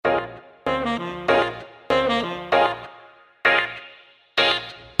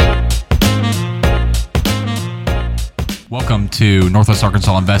Welcome to Northwest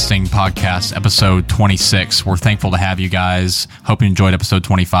Arkansas Investing Podcast, episode 26. We're thankful to have you guys. Hope you enjoyed episode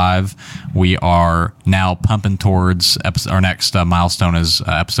 25. We are now pumping towards our next milestone is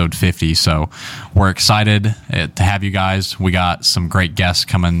episode 50. So we're excited to have you guys. We got some great guests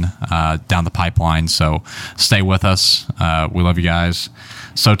coming down the pipeline. So stay with us. We love you guys.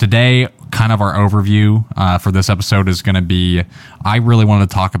 So today, kind of our overview for this episode is going to be, I really wanted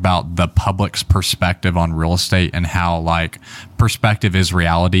to talk about the public's perspective on real estate and how like perspective is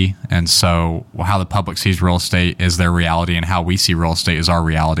reality. And so how the public sees real estate is their reality and how we see real estate is our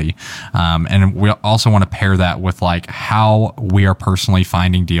reality. And we also want to pair that with like how we are personally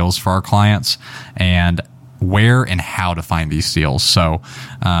finding deals for our clients and where and how to find these deals. So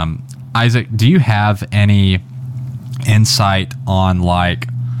Isaac, do you have any insight on like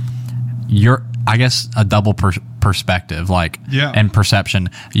I guess a double perspective, like, and perception,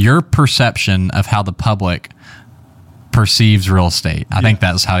 your perception of how the public perceives real estate. I think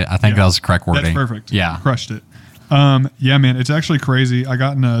that was the correct wording. That's perfect. Yeah. Crushed it. Yeah, man, it's actually crazy. I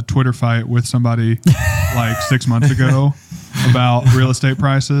got in a Twitter fight with somebody like 6 months ago about real estate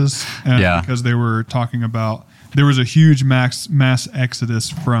prices. Because they were talking about, there was a huge mass exodus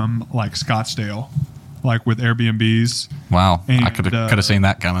from like Scottsdale, like with Airbnbs. Wow. And, I could have seen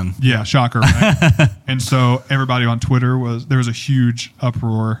that coming. Yeah, shocker, right? And so everybody on Twitter there was a huge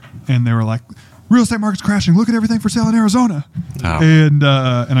uproar and they were like, real estate market's crashing. Look at everything for sale in Arizona. Oh. And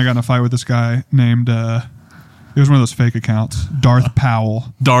I got in a fight with this guy named, it was one of those fake accounts, Darth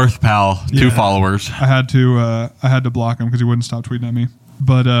Powell. Darth Powell, 2 followers. I had to block him because he wouldn't stop tweeting at me.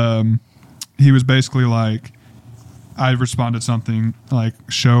 But he was basically like, I responded something like,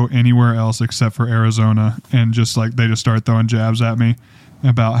 show anywhere else except for Arizona, and just like they just started throwing jabs at me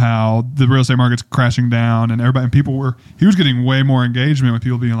about how the real estate market's crashing down, and he was getting way more engagement with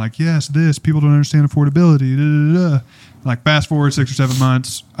people being like, yes, people don't understand affordability, da, da, da. Like fast forward 6 or 7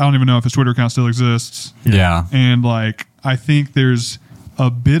 months, I don't even know if his Twitter account still exists. Yeah. And like I think there's a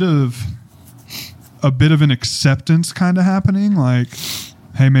bit of an acceptance kind of happening, like,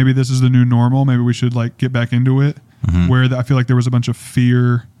 hey, maybe this is the new normal, maybe we should like get back into it. Mm-hmm. Where I feel like there was a bunch of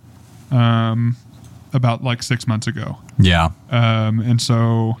fear about like 6 months ago. Yeah. And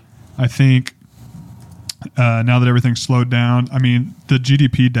so I think now that everything's slowed down, I mean, the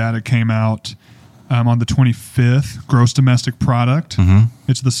GDP data came out on the 25th, gross domestic product. Mm-hmm.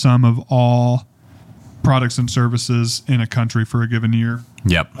 It's the sum of all products and services in a country for a given year.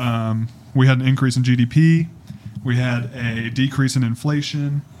 Yep. We had an increase in GDP. We had a decrease in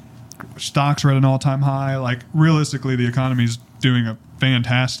inflation. Stocks are at an all-time high. Like, realistically, the economy's doing a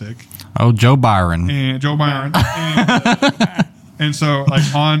fantastic. Oh, Joe Byron. And so,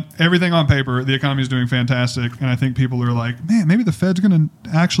 like, on everything on paper, the economy is doing fantastic. And I think people are like, man, maybe the Fed's going to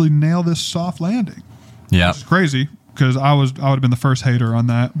actually nail this soft landing. Yeah. Which is crazy because I would have been the first hater on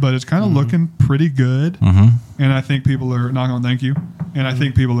that. But it's kind of looking pretty good. Mm-hmm. And I think people are, knock on thank you. And I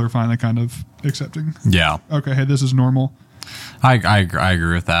think people are finally kind of accepting. Yeah. Okay, hey, this is normal. I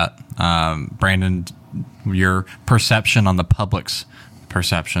agree with that. Brandon, your perception on the public's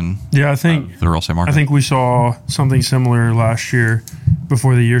perception. Yeah, I think the real estate market. I think we saw something similar last year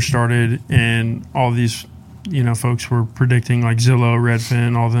before the year started, and all these, folks were predicting, like Zillow,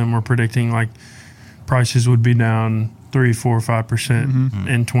 Redfin, all of them were predicting like prices would be down 3, 4, 5%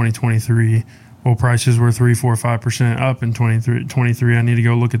 in 2023. Well, prices were 3, 4, 5% up in 23. I need to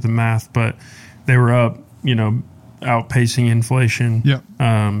go look at the math, but they were up, outpacing inflation. Yep.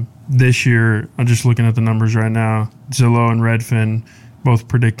 This year, I'm just looking at the numbers right now. Zillow and Redfin both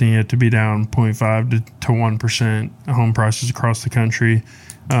predicting it to be down 0.5 to 1% home prices across the country.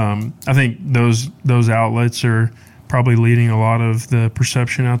 I think those outlets are probably leading a lot of the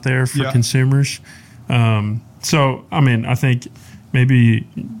perception out there for consumers. So, I mean, I think maybe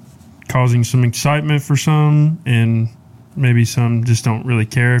causing some excitement for some, and maybe some just don't really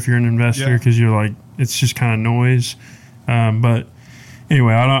care if you're an investor because you're like, it's just kind of noise. But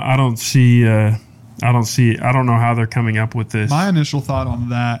anyway, I don't know how they're coming up with this. My initial thought on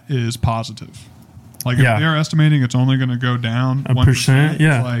that is positive. Like if they're estimating it's only going to go down 1%,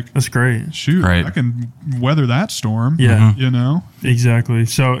 yeah, like that's great. Shoot, great. I can weather that storm. Yeah, exactly.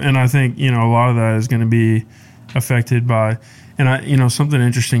 So, and I think a lot of that is going to be affected by. And something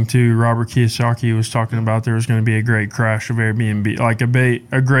interesting too, Robert Kiyosaki was talking about there was going to be a great crash of Airbnb, like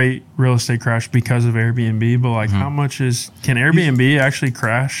a great real estate crash because of Airbnb. But like, how much can Airbnb actually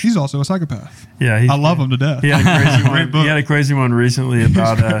crash? He's also a psychopath. Yeah, I love him to death. He had a crazy Great one. book. He had a crazy one recently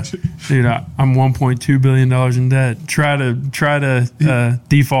about, dude, I'm $1.2 billion in debt. Try to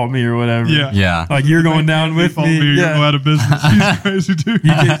default me or whatever. Yeah. Like you're going down with Default me. You're Yeah. gonna go out of business. He's crazy dude.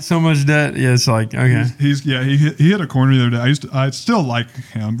 You get so much debt. Yeah, it's like, okay. He hit a corner the other day. I still like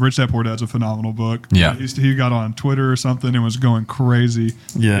him. Rich Dad Poor Dad's a phenomenal book. Yeah. He got on Twitter or something and was going crazy.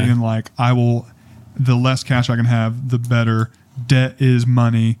 Yeah. And like, the less cash I can have, the better. Debt is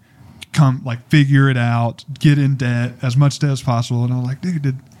money. Come, like, figure it out. Get in debt, as much debt as possible. And I'm like,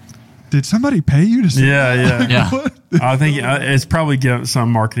 dude, did somebody pay you to say Yeah, that? yeah. Like, what? I think it's probably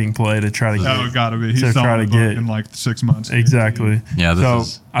some marketing play to try to get. Oh, gotta be. He's to selling try to the book get- in like 6 months. Exactly. Yeah, this So,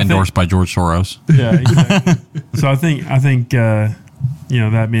 is I think- endorsed by George Soros. Yeah, exactly. So I think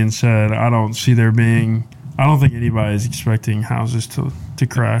that being said, I don't think anybody's expecting houses to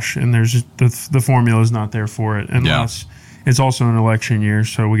crash, and there's just the formula is not there for it unless it's also an election year.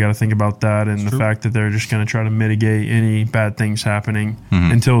 So we got to think about that and the fact that they're just going to try to mitigate any bad things happening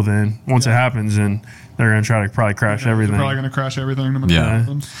until then. Once it happens, then they're going to try to probably crash everything. They're probably going to crash everything. No Yeah.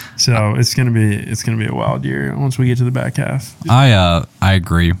 happens. So it's gonna be a wild year once we get to the back half. I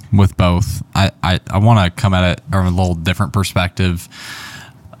agree with both. I want to come at it from a little different perspective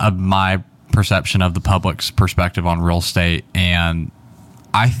of my perception of the public's perspective on real estate. And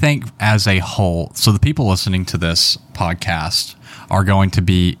I think as a whole, so the people listening to this podcast are going to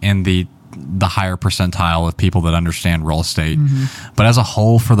be in the higher percentile of people that understand real estate. But as a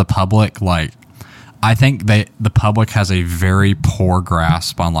whole, for the public, like, I think the public has a very poor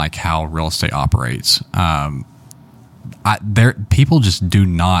grasp on like how real estate operates. People just do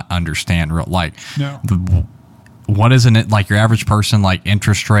not understand what isn't it like your average person, like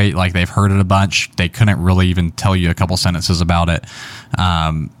interest rate, like they've heard it a bunch. They couldn't really even tell you a couple sentences about it.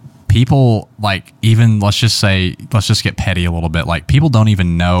 People like, even let's just get petty a little bit. Like people don't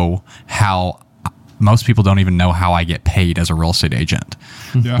even know most people don't even know how I get paid as a real estate agent.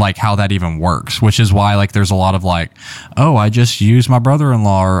 Yeah. Like how that even works, which is why like there's a lot of like, oh, I just used my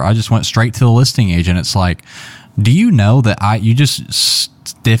brother-in-law, or I just went straight to the listing agent. It's like, do you know that you just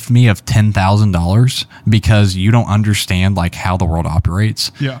stiffed me of $10,000 because you don't understand like how the world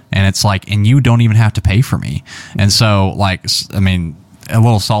operates? Yeah. And it's like, and you don't even have to pay for me. And so like, I mean, a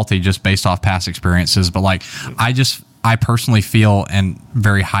little salty just based off past experiences, but like, I personally feel and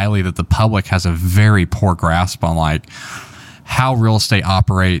very highly that the public has a very poor grasp on like how real estate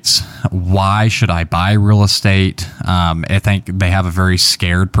operates. Why should I buy real estate? I think they have a very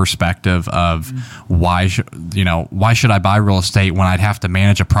scared perspective of why should I buy real estate when I'd have to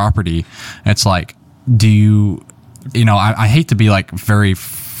manage a property? It's like, I hate to be like very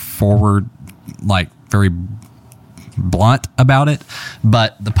forward, like very blunt about it,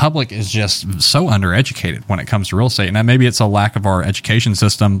 but the public is just so undereducated when it comes to real estate. And maybe it's a lack of our education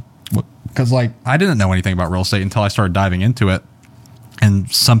system, because like I didn't know anything about real estate until I started diving into it, and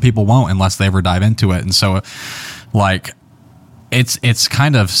some people won't unless they ever dive into it. And so like it's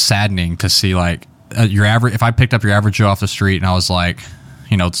kind of saddening to see like if I picked up your average Joe off the street and I was like,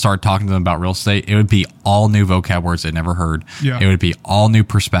 start talking to them about real estate, it would be all new vocab words they'd never heard. Yeah. It would be all new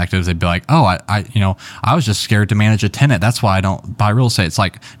perspectives. They'd be like, oh, I was just scared to manage a tenant. That's why I don't buy real estate. It's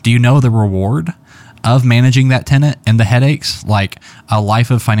like, do you know the reward of managing that tenant and the headaches? Like a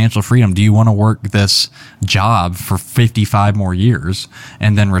life of financial freedom. Do you want to work this job for 55 more years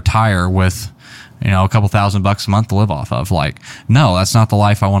and then retire with, a couple $1,000 a month to live off of? Like, no, that's not the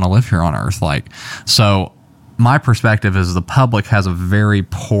life I want to live here on earth. Like, so my perspective is the public has a very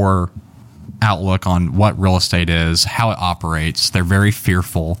poor outlook on what real estate is, how it operates. They're very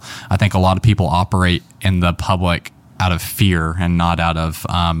fearful. I think a lot of people operate in the public out of fear and not out of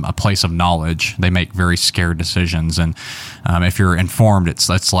a place of knowledge. They make very scared decisions. And if you're informed, it's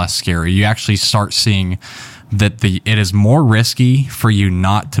less scary. You actually start seeing that it is more risky for you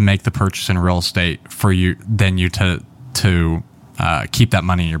not to make the purchase in real estate than you to keep that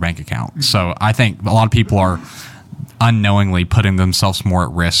money in your bank account. So I think a lot of people are unknowingly putting themselves more at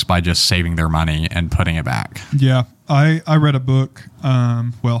risk by just saving their money and putting it back. Yeah. I read a book.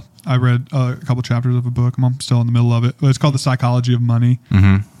 I read a couple chapters of a book. I'm still in the middle of it. But it's called The Psychology of Money.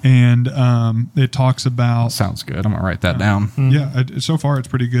 Mm-hmm. And it talks about... Sounds good. I'm going to write that down. Yeah. So far, it's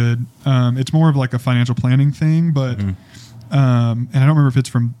pretty good. It's more of like a financial planning thing, but... and I don't remember if it's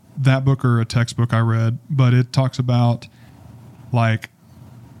from that book or a textbook I read, but it talks about like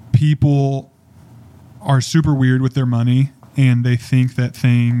people are super weird with their money, and they think that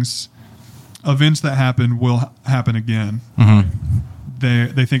events that happen will happen again. Mm-hmm.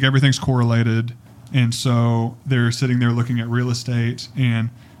 They think everything's correlated, and so they're sitting there looking at real estate, and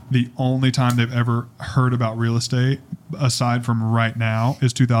the only time they've ever heard about real estate aside from right now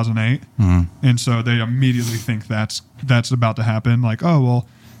is 2008. And so they immediately think that's about to happen. Like, oh, well,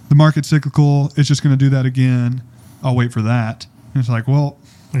 the market's cyclical. It's just going to do that again. I'll wait for that. And it's like, well,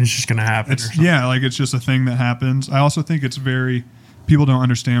 it's just going to happen. Yeah, like it's just a thing that happens. I also think it's people don't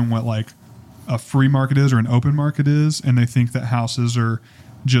understand what like a free market is or an open market is, and they think that houses are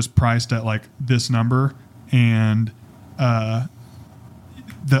just priced at like this number, and the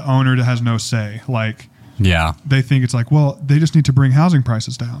owner has no say. Like, yeah, they think it's like, well, they just need to bring housing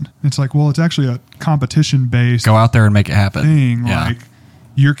prices down. It's like, well, it's actually a competition based go out there and make it happen thing. Yeah. Like,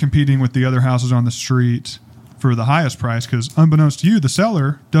 you're competing with the other houses on the street for the highest price because, unbeknownst to you, the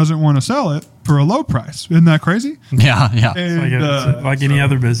seller doesn't want to sell it for a low price. Isn't that crazy? Yeah. And, like any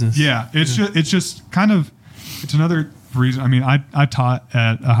other business. Yeah, it's just kind of, it's another reason. I mean, I taught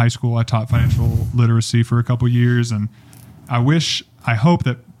at a high school. I taught financial literacy for a couple years, and I hope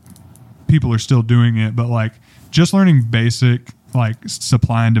that people are still doing it, but like just learning basic like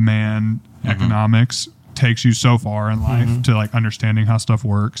supply and demand economics takes you so far in life to like understanding how stuff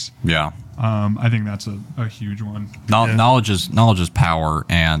works. Yeah. I think that's a huge one. Knowledge is power,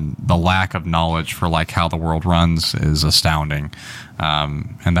 and the lack of knowledge for like how the world runs is astounding.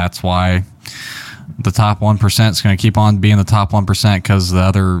 And that's why the top 1% is going to keep on being the top 1% because the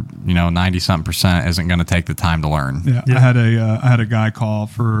other 90-something% isn't going to take the time to learn. Yeah. I had a guy call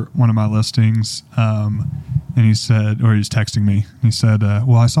for one of my listings, and he said, or he's texting me. He said,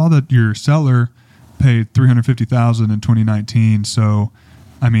 "Well, I saw that your seller paid $350,000 in 2019, so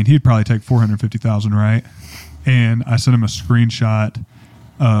I mean, he'd probably take $450,000, right?" And I sent him a screenshot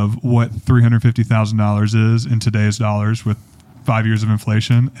of what $350,000 is in today's dollars with 5 years of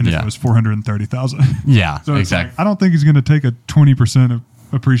inflation, and it was $430,000. Yeah, so exactly. Like, I don't think he's going to take a 20% of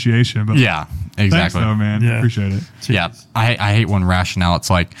appreciation, but yeah, exactly. Thanks though, man. Yeah. Appreciate it. Jeez. Yeah, I hate when rationale. It's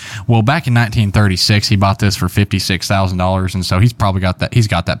like, well, back in 1936, he bought this for $56,000, and so he's probably got that. He's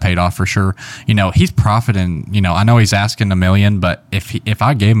got that paid off for sure. He's profiting. I know he's asking $1 million, but if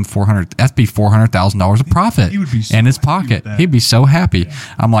I gave him $400,000, that'd be $400,000 of profit He would be so in his happy pocket. with that. He'd be so happy. Yeah.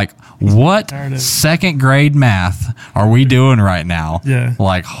 I'm like, what Tired of- second grade math are we doing right now? Yeah.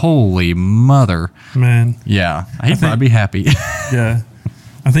 Like, holy mother. Man. Yeah, he'd probably be happy. Yeah.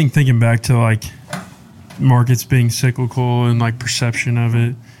 I think thinking back to like markets being cyclical and like perception of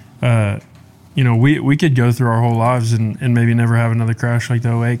it, we could go through our whole lives and maybe never have another crash like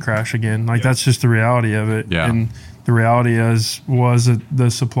the 08 crash again. Like that's just the reality of it. Yeah. And the reality was that the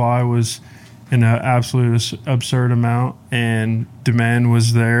supply was in an absolute absurd amount and demand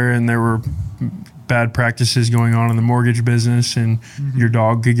was there, and there were bad practices going on in the mortgage business, and your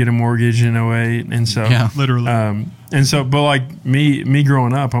dog could get a mortgage in 08. And so Literally. But like me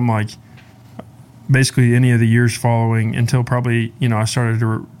growing up, I'm like, basically any of the years following until probably, I started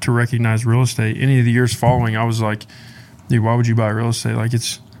to recognize real estate. Any of the years following, I was like, dude, why would you buy real estate?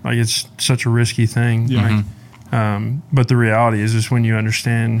 It's such a risky thing. Yeah. But the reality is just when you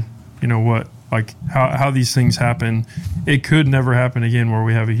understand, how these things happen, it could never happen again where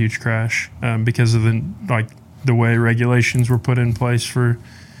we have a huge crash because of the way regulations were put in place for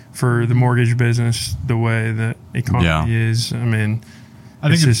the mortgage business, the way that economy is. I mean,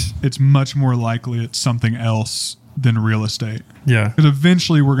 I think it's much more likely it's something else than real estate. Yeah. Because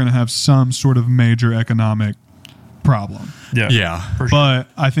eventually we're going to have some sort of major economic problem. Yeah. Yeah. For sure. But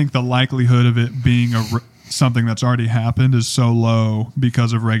I think the likelihood of it being something that's already happened is so low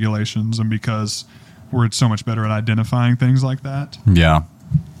because of regulations and because we're so much better at identifying things like that. Yeah.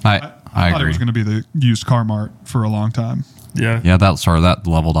 I thought agree. it was going to be the used car mart for a long time. Yeah. Yeah, that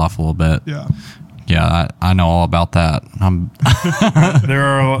leveled off a little bit. Yeah. Yeah, I know all about that. But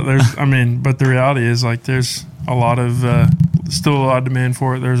the reality is like there's a lot of still a lot of demand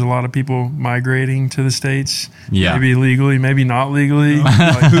for it. There's a lot of people migrating to the States. Yeah. Maybe legally, maybe not legally.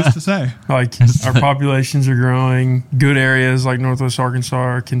 Like, Who's to say? like our populations are growing. Good areas like Northwest Arkansas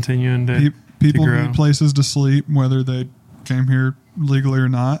are continuing to People grow. need places to sleep, whether they came here legally or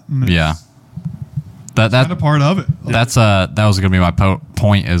not. And it's Yeah. That kind of part of it. that was going to be my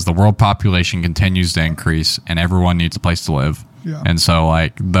point is the world population continues to increase and everyone needs a place to live. Yeah. And so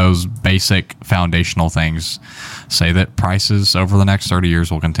like those basic foundational things say that prices over the next 30 years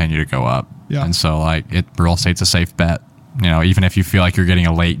will continue to go up. Yeah. And so like real estate's a safe bet. Even if you feel like you're getting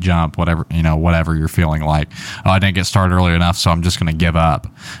a late jump, whatever you're feeling like, oh, I didn't get started early enough, so I'm just going to give up.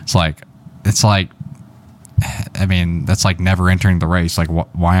 It's like I mean, that's like never entering the race. Like,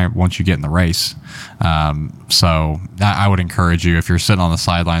 why won't you get in the race? So I would encourage you, if you're sitting on the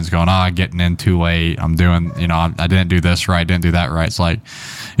sidelines going, getting in too late, I'm doing, I didn't do this right, didn't do that right. It's like,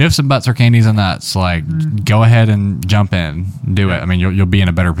 you have some butts or candies in that. It's like, go ahead and jump in, do it. I mean, you'll be in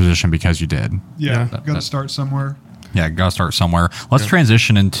a better position because you did. Yeah, got to start somewhere. Yeah, got to start somewhere. Let's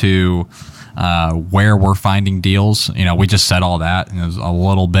transition into where we're finding deals. We just said all that, and there's a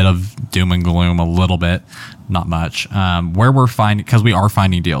little bit of doom and gloom, a little bit, not much. Where we're finding, because we are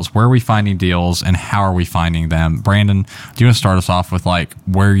finding deals. Where are we finding deals, and how are we finding them? Brandon, do you want to start us off with like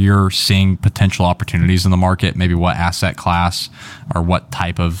where you're seeing potential opportunities in the market? Maybe what asset class or what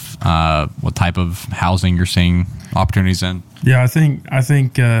type of housing you're seeing opportunities in? Yeah, I think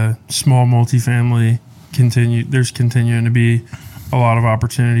small multifamily there's continuing to be a lot of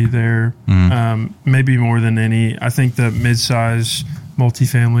opportunity there. Maybe more than any. I think the mid-size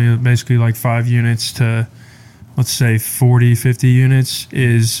multifamily, basically like 5 units to, let's say 40, 50 units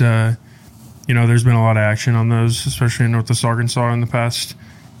is, there's been a lot of action on those, especially in Northwest Arkansas in the past,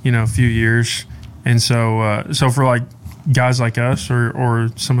 few years. And so for like guys like us or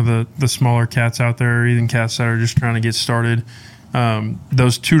some of the smaller cats out there, or even cats that are just trying to get started,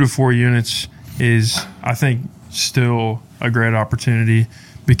 those 2 to 4 units is, I think, still a great opportunity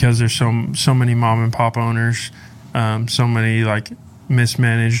because there's so many mom and pop owners, so many like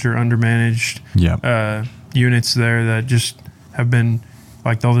mismanaged or undermanaged units there that just have been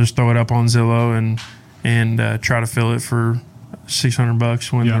like, they'll just throw it up on Zillow and try to fill it for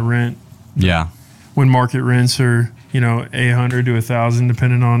 $600 when the rent, when market rents are $800 to $1,000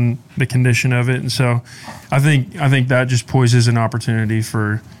 depending on the condition of it. And so I think that just poses an opportunity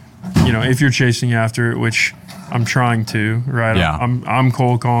for, if you're chasing after it, which I'm trying to, right? Yeah. I'm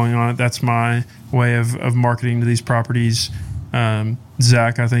cold calling on it. That's my way of marketing to these properties.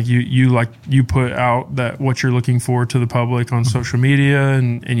 Zach, I think you put out that what you're looking for to the public on social media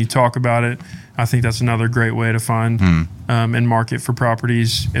and you talk about it. I think that's another great way to find and market for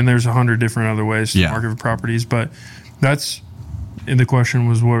properties. And there's 100 different other ways to market for properties, but and the question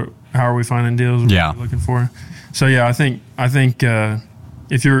was how are we finding deals? What are we looking for? So I think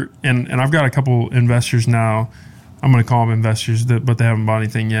if you're, and I've got a couple investors now, I'm going to call them investors, but they haven't bought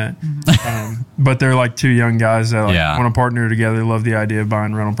anything yet. But they're like 2 young guys that want to partner together, love the idea of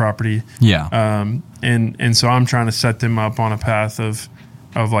buying rental property. And so I'm trying to set them up on a path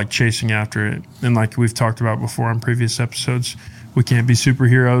of like chasing after it. And like we've talked about before on previous episodes, we can't be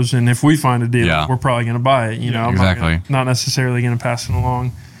superheroes. And if we find a deal, we're probably going to buy it. Exactly. I'm not necessarily going to pass it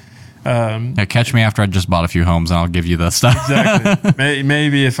along. Catch me after I just bought a few homes and I'll give you the stuff. Exactly.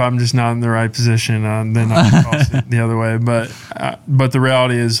 Maybe if I'm just not in the right position, then I can toss it the other way. But the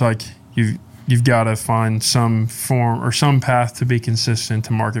reality is, like, you've got to find some form or some path to be consistent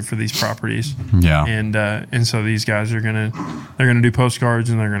to market for these properties. Yeah. And so these guys they're gonna do postcards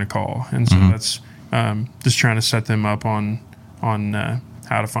and they're gonna call. And so that's just trying to set them up on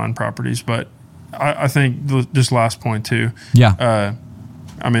how to find properties. But I think just last point too. Yeah.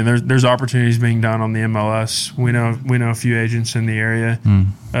 I mean, there's opportunities being done on the MLS. We know a few agents in the area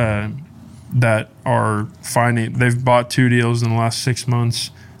that are finding. They've bought 2 deals in the last 6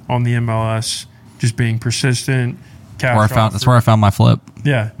 months on the MLS, just being persistent. That's where I found my flip.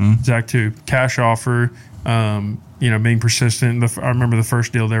 Yeah, Zach too. Cash offer, being persistent. I remember the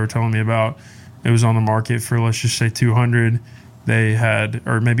first deal they were telling me about. It was on the market for, let's just say, 200. They had,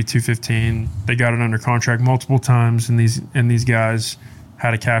 or maybe 215. They got it under contract multiple times, and these guys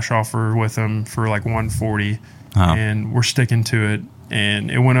had a cash offer with them for like 140, and we're sticking to it.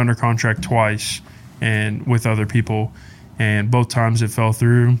 And it went under contract twice, and with other people, and both times it fell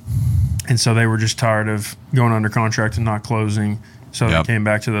through. And so they were just tired of going under contract and not closing. So they came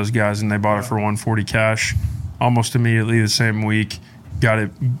back to those guys and they bought it for 140 cash, almost immediately the same week.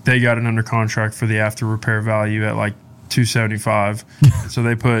 They got it under contract for the after repair value at like 275. So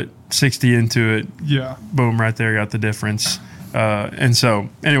they put 60 into it. Yeah. Boom, right there, got the difference. And so,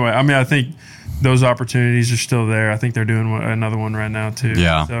 anyway, I mean, I think those opportunities are still there. I think they're doing another one right now, too.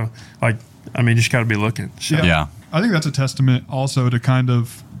 Yeah. So, just got to be looking. So. Yeah. I think that's a testament also to kind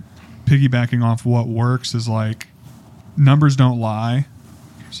of piggybacking off what works is like numbers don't lie.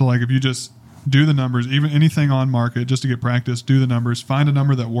 So, like, if you just do the numbers, even anything on market, just to get practice, do the numbers, find a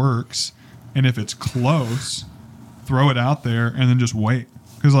number that works. And if it's close, throw it out there and then just wait.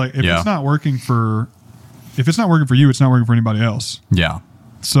 Because, like, if it's not working for you, it's not working for anybody else. Yeah.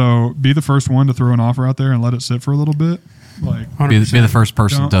 So be the first one to throw an offer out there and let it sit for a little bit. Like be the first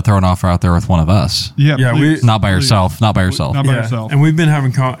person to throw an offer out there with one of us. Yeah. Not by yourself. Not by yourself. And we've been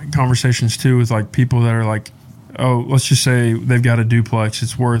having conversations too with like people that are like, oh, let's just say they've got a duplex.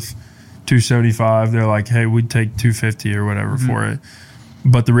 It's worth 275. They're like, hey, we'd take 250 or whatever for it.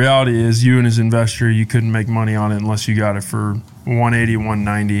 But the reality is, you and as investor, you couldn't make money on it unless you got it for 180,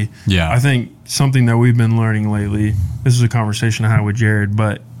 190. Yeah. I think something that we've been learning lately, this is a conversation I had with Jared,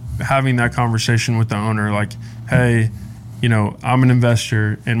 but having that conversation with the owner, like, hey, you know, I'm an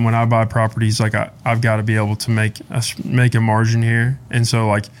investor, and when I buy properties, like I've got to be able to make a margin here. And so,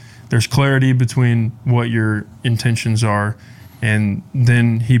 like, there's clarity between what your intentions are, and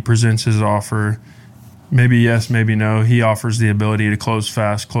then he presents his offer. Maybe yes, maybe no. He offers the ability to close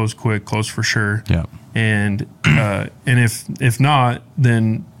fast, close quick, close for sure. Yeah. And if not,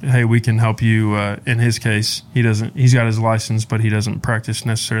 then hey, we can help you. In his case, he's got his license, but he doesn't practice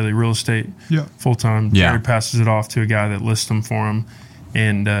necessarily real estate full time. Yeah. Jerry passes it off to a guy that lists them for him,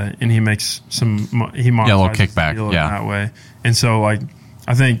 and he makes he monetizes a little kickback, the deal in that way. And so, like,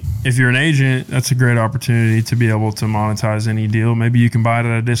 I think if you're an agent, that's a great opportunity to be able to monetize any deal. Maybe you can buy it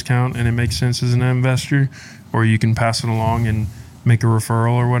at a discount and it makes sense as an investor, or you can pass it along and make a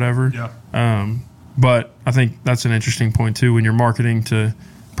referral or whatever. Yeah. But I think that's an interesting point too. When you're marketing to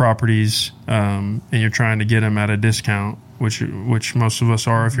properties and you're trying to get them at a discount, which most of us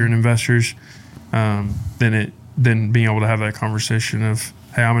are if you're an investors, then being able to have that conversation of,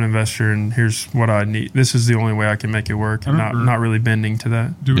 hey, I'm an investor and here's what I need. This is the only way I can make it work, and not really bending to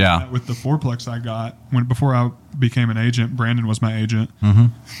that. Doing that with the fourplex I got before I became an agent. Brandon was my agent,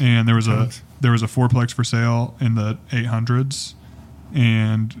 and there was a fourplex for sale in the 800s,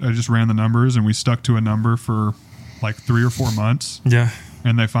 and I just ran the numbers, and we stuck to a number for like 3 or 4 months. Yeah,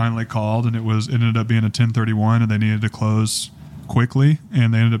 and they finally called, and it ended up being a 1031, and they needed to close quickly,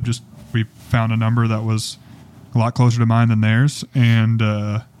 and they ended up we found a number that was a lot closer to mine than theirs, and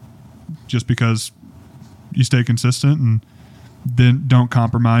just because you stay consistent and then don't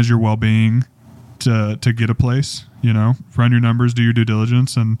compromise your well-being to get a place, you know, run your numbers, do your due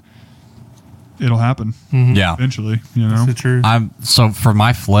diligence, and it'll happen. Yeah, eventually, you know. That's the truth. So for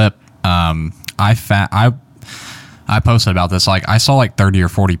my flip, I posted about this. Like, I saw like 30 or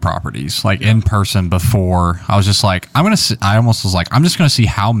 40 properties, like in person before. I was just like, I almost was like, I'm just going to see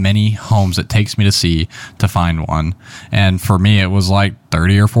how many homes it takes me to see to find one. And for me, it was like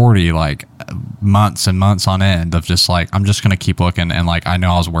 30 or 40, like months and months on end of just like, I'm just going to keep looking. And like, I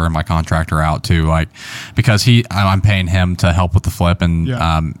know I was wearing my contractor out too, like, because I'm paying him to help with the flip, and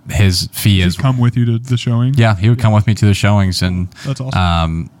his fee is come with you to the showing. Yeah. He would come with me to the showings, and that's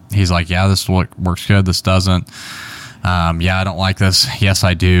awesome. He's like, yeah, this works good. This doesn't. Yeah, I don't like this. Yes,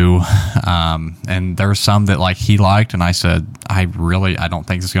 I do. And there's some that like he liked, and I said, I don't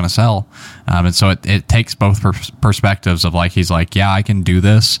think it's going to sell. And so it takes both perspectives of like, he's like, yeah, I can do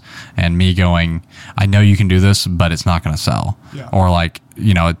this. And me going, I know you can do this, but it's not going to sell. Yeah. Or like,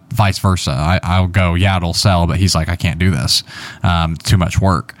 you know, vice versa. I'll go, yeah, it'll sell, but he's like, I can't do this. Too much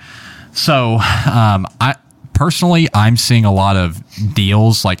work. So, personally, I'm seeing a lot of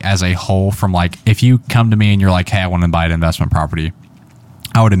deals like as a whole from like, if you come to me and you're like, hey, I want to buy an investment property,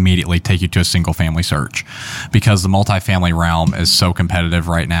 I would immediately take you to a single family search, because the multifamily realm is so competitive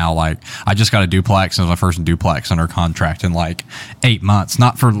right now. Like, I just got a duplex, and it was my first duplex under contract in like 8 months,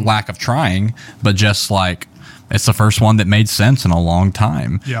 not for lack of trying, but just like, it's the first one that made sense in a long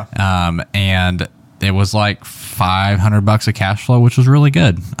time. Yeah. And it was like $500 of cash flow, which was really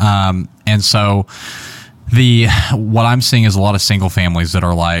good. And so, what I'm seeing is a lot of single families that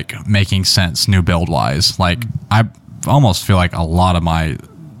are like making sense new build wise. Like, I almost feel like a lot of my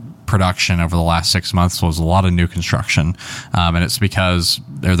production over the last 6 months was a lot of new construction. And it's because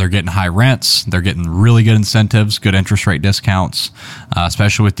they're getting high rents. They're getting really good incentives, good interest rate discounts,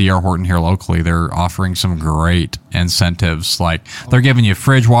 especially with D.R. Horton here locally. They're offering some great incentives. Like, they're giving you a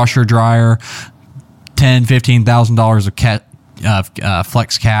fridge, washer, dryer, $10,000, $15,000 of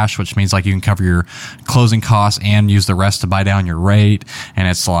flex cash, which means like you can cover your closing costs and use the rest to buy down your rate. And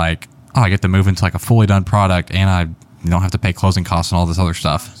it's like, oh, I get to move into like a fully done product, and I don't have to pay closing costs and all this other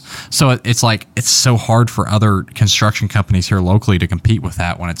stuff. So it's like, it's so hard for other construction companies here locally to compete with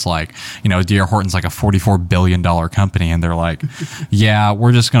that, when it's like, you know, D.R. Horton's like a $44 billion company, and they're like, yeah,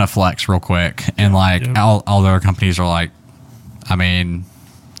 we're just going to flex real quick. And like all the other companies are like, I mean,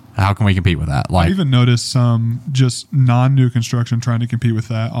 how can we compete with that? Like, I even noticed some just non-new construction trying to compete with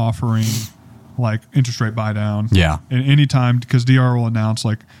that, offering like interest rate buy down. Yeah. And anytime, because DR will announce,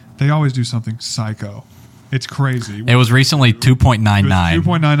 like, they always do something psycho. It's crazy. It was recently 2.99.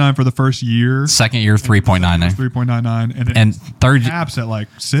 2.99 for the first year. Second year, 3.99. 3.99. And third caps at like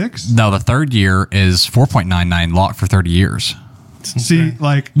 6. No, the third year is 4.99 locked for 30 years. See,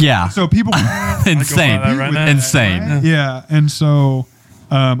 like, yeah. So people insane, insane. Right? Yeah, and so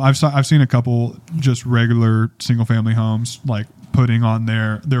I've seen a couple just regular single family homes, like putting on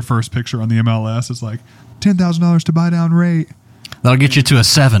their first picture on the MLS. It's like $10,000 to buy down rate. That'll get you to a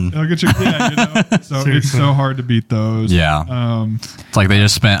 7. It'll get you, So it's so hard to beat those. Yeah. It's like they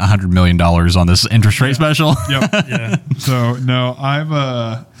just spent $100 million on this interest rate special. Yep. Yeah. So no, I've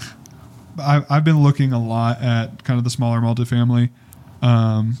been looking a lot at kind of the smaller multifamily,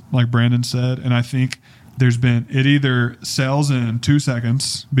 like Brandon said, and I think it either sells in 2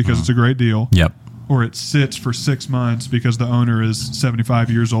 seconds because it's a great deal. Yep. Or it sits for 6 months because the owner is 75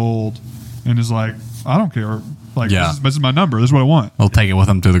 years old and is like, I don't care. Like, this is my number. This is what I want. They'll take it with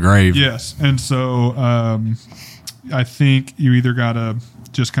them to the grave. Yes. And so I think you either got to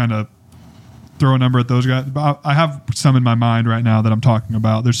just kind of throw a number at those guys. I have some in my mind right now that I'm talking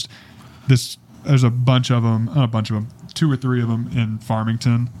about. There's a bunch of them, not a bunch of them, 2 or 3 of them in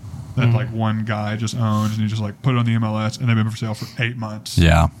Farmington that like one guy just owns, and he just like put it on the MLS, and they've been for sale for 8 months.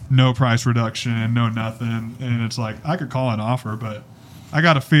 Yeah. No price reduction, no nothing. And it's like, I could call an offer, but I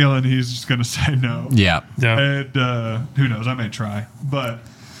got a feeling he's just going to say no. Yeah. Yeah. And who knows? I may try. But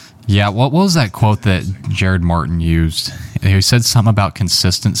yeah, what was that quote that Jared Martin used? He said something about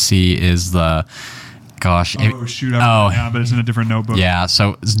consistency is the... Gosh. Shoot. Yeah, but it's in a different notebook. Yeah,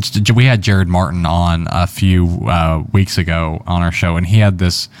 so we had Jared Martin on a few weeks ago on our show, and he had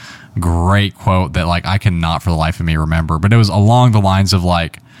this great quote that like I cannot for the life of me remember, but it was along the lines of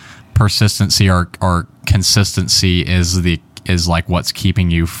like persistency or consistency is like what's keeping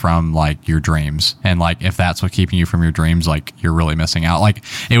you from like your dreams, and like if that's what's keeping you from your dreams, like you're really missing out. Like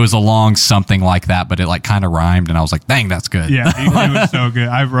it was along something like that, but it like kind of rhymed, and I was like, dang, that's good. Yeah, it was so good.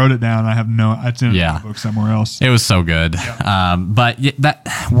 I wrote it down. I have it's in a book somewhere else. It was so good. Yeah. But that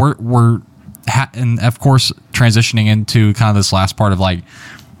and of course transitioning into kind of this last part of like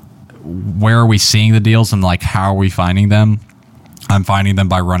where are we seeing the deals and like how are we finding them? I'm finding them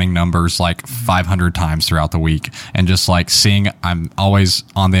by running numbers like 500 times throughout the week and just like seeing, I'm always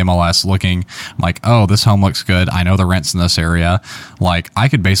on the MLS looking like, oh, this home looks good. I know the rents in this area. Like I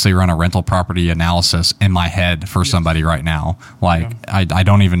could basically run a rental property analysis in my head for somebody right now. Like I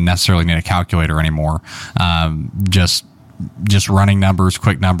don't even necessarily need a calculator anymore. Just running numbers,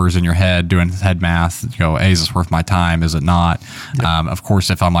 quick numbers in your head, doing head math, you go, hey, is this worth my time? Is it not? Yep. Of course,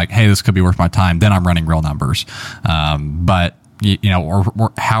 if I'm like, hey, this could be worth my time, then I'm running real numbers. But you know,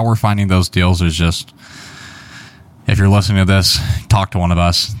 or how we're finding those deals is just, if you're listening to this, talk to one of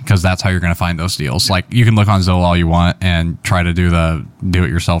us because that's how you're going to find those deals. Like you can look on Zillow all you want and try to do it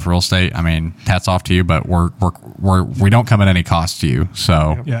yourself real estate. I mean, hats off to you, but we don't come at any cost to you.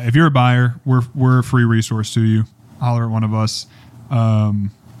 So yeah, if you're a buyer, we're a free resource to you. Holler at one of us. I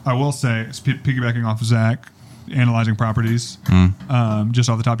will say, piggybacking off of Zach, analyzing properties,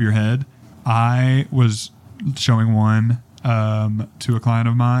 just off the top of your head, I was showing one to a client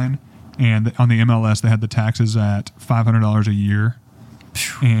of mine, and on the MLS they had the taxes at $500 a year,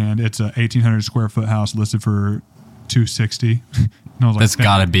 and it's a 1,800 square foot house listed for $260. And I was like, that's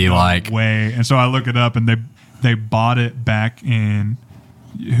got to be like way. And so I look it up, and they bought it back in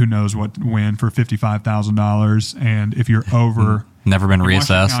who knows when for $55,000. And if you're over, never been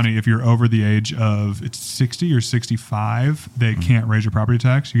reassessed. County, if you're over the age of 60 or 65, they can't raise your property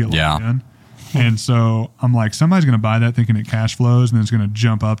tax. You get locked in. And so I'm like, somebody's going to buy that thinking it cash flows, and then it's going to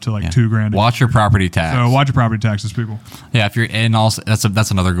jump up to like $2,000. Watch your property tax. So watch your property taxes, people. Yeah, if you're and also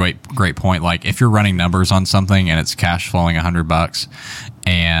that's another great point. Like if you're running numbers on something and it's cash flowing $100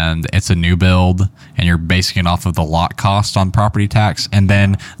 and it's a new build and you're basing it off of the lot cost on property tax, and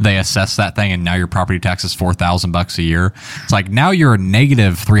then they assess that thing and now your property tax is $4,000 a year. It's like now you're a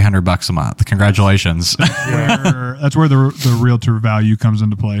negative $300 a month. Congratulations. That's where the realtor value comes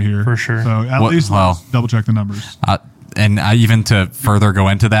into play here. For sure. So at least double check the numbers. And even to further go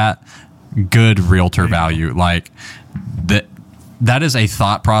into that, good realtor value, like that is a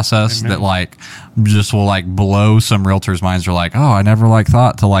thought process that like just will like blow some realtors' minds. Are like, oh, I never like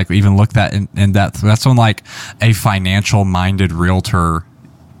thought to like even look that in depth. That's when like a financial minded realtor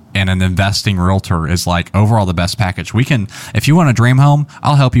and an investing realtor is like overall the best package. We can, if you want a dream home,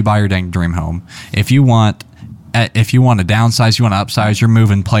 I'll help you buy your dang dream home. If you want to downsize, you want to upsize, you're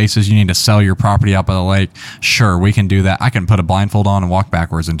moving places, you need to sell your property up at the lake, sure, we can do that. I can put a blindfold on and walk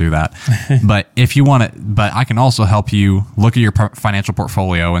backwards and do that. But if you want but I can also help you look at your financial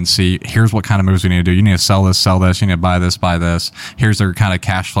portfolio and see, here's what kind of moves we need to do. You need to sell this, you need to buy this. Here's their kind of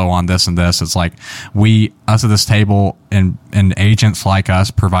cash flow on this and this. It's like us at this table and agents like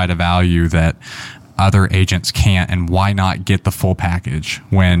us provide a value that other agents can't, and why not get the full package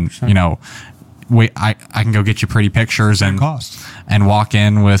when, you know, I can go get you pretty pictures and walk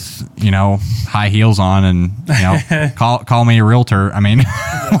in with, you know, high heels on and, you know, call me a realtor. I mean,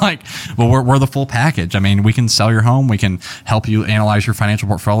 Like, well, we're the full package. I mean, we can sell your home. We can help you analyze your financial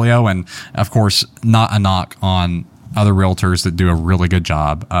portfolio. And of course, not a knock on other realtors that do a really good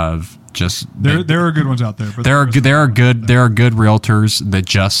job of just there are good ones out there, but there are good realtors that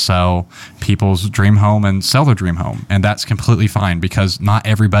just sell people's dream home and sell their dream home, and that's completely fine because not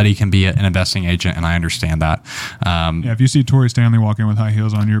everybody can be an investing agent, and I understand that. Yeah, if you see Tori Stanley walk in with high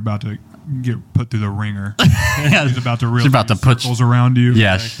heels on, you're about to get put through the ringer. She's about to put circles around you.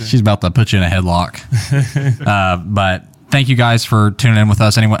 Yeah, she's about to put you in a headlock. But thank you guys for tuning in with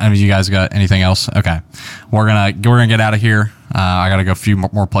us. Any of you guys got anything else? Okay, we're gonna get out of here. I gotta go a few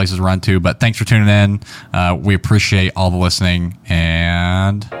more places to run to, but thanks for tuning in. We appreciate all the listening,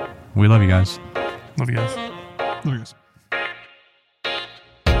 and we love you guys. Love you guys. Love you guys.